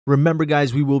Remember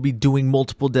guys, we will be doing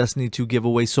multiple Destiny 2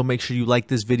 giveaways, so make sure you like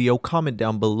this video, comment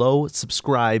down below,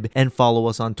 subscribe, and follow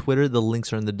us on Twitter. The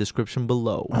links are in the description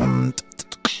below.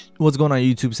 What's going on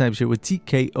YouTube? Snipes here with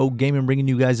TKO Gaming, bringing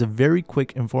you guys a very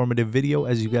quick informative video.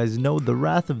 As you guys know, the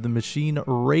Wrath of the Machine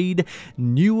raid,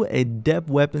 new adept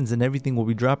weapons and everything will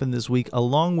be dropping this week.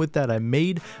 Along with that, I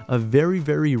made a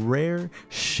very rare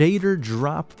shader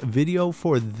drop video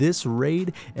for this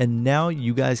raid, and now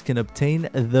you guys can obtain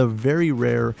the very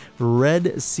rare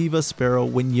red SIVA Sparrow.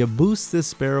 When you boost this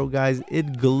Sparrow, guys,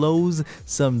 it glows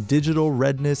some digital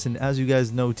redness, and as you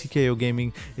guys know, TKO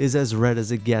Gaming is as red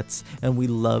as it gets, and we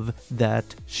love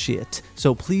that shit.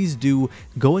 So please do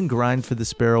go and grind for the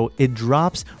Sparrow. It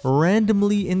drops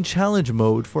randomly in challenge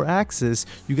mode for access.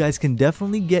 You guys can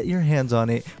definitely get your hands on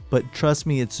it, but trust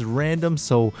me, it's random,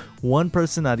 so one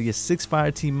person out of your 6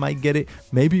 fire team might get it,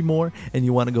 maybe more, and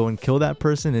you want to go and kill that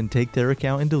person and take their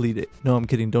account and delete it. No, I'm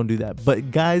kidding, don't do that.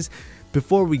 But guys,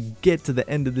 before we get to the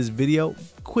end of this video,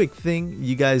 quick thing,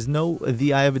 you guys know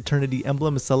the Eye of Eternity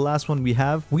emblem. It's the last one we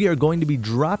have. We are going to be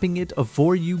dropping it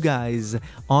for you guys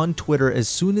on Twitter as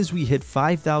soon as we hit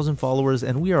 5,000 followers,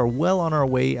 and we are well on our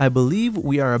way. I believe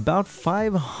we are about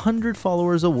 500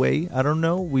 followers away. I don't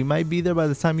know, we might be there by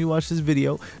the time you watch this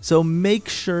video, so make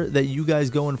sure that you guys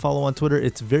go and follow on Twitter.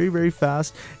 It's very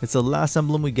fast. It's the last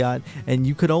emblem we got, and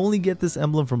you could only get this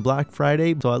emblem from Black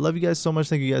Friday. So I love you guys so much.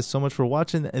 Thank you guys so much for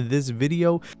watching this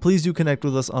video. Please do connect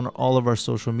with us on all of our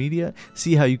social media,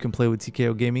 see how you can play with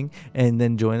TKO Gaming, and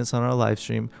then join us on our live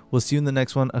stream. We'll see you in the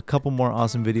next one. A couple more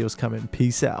awesome videos coming.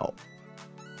 Peace out.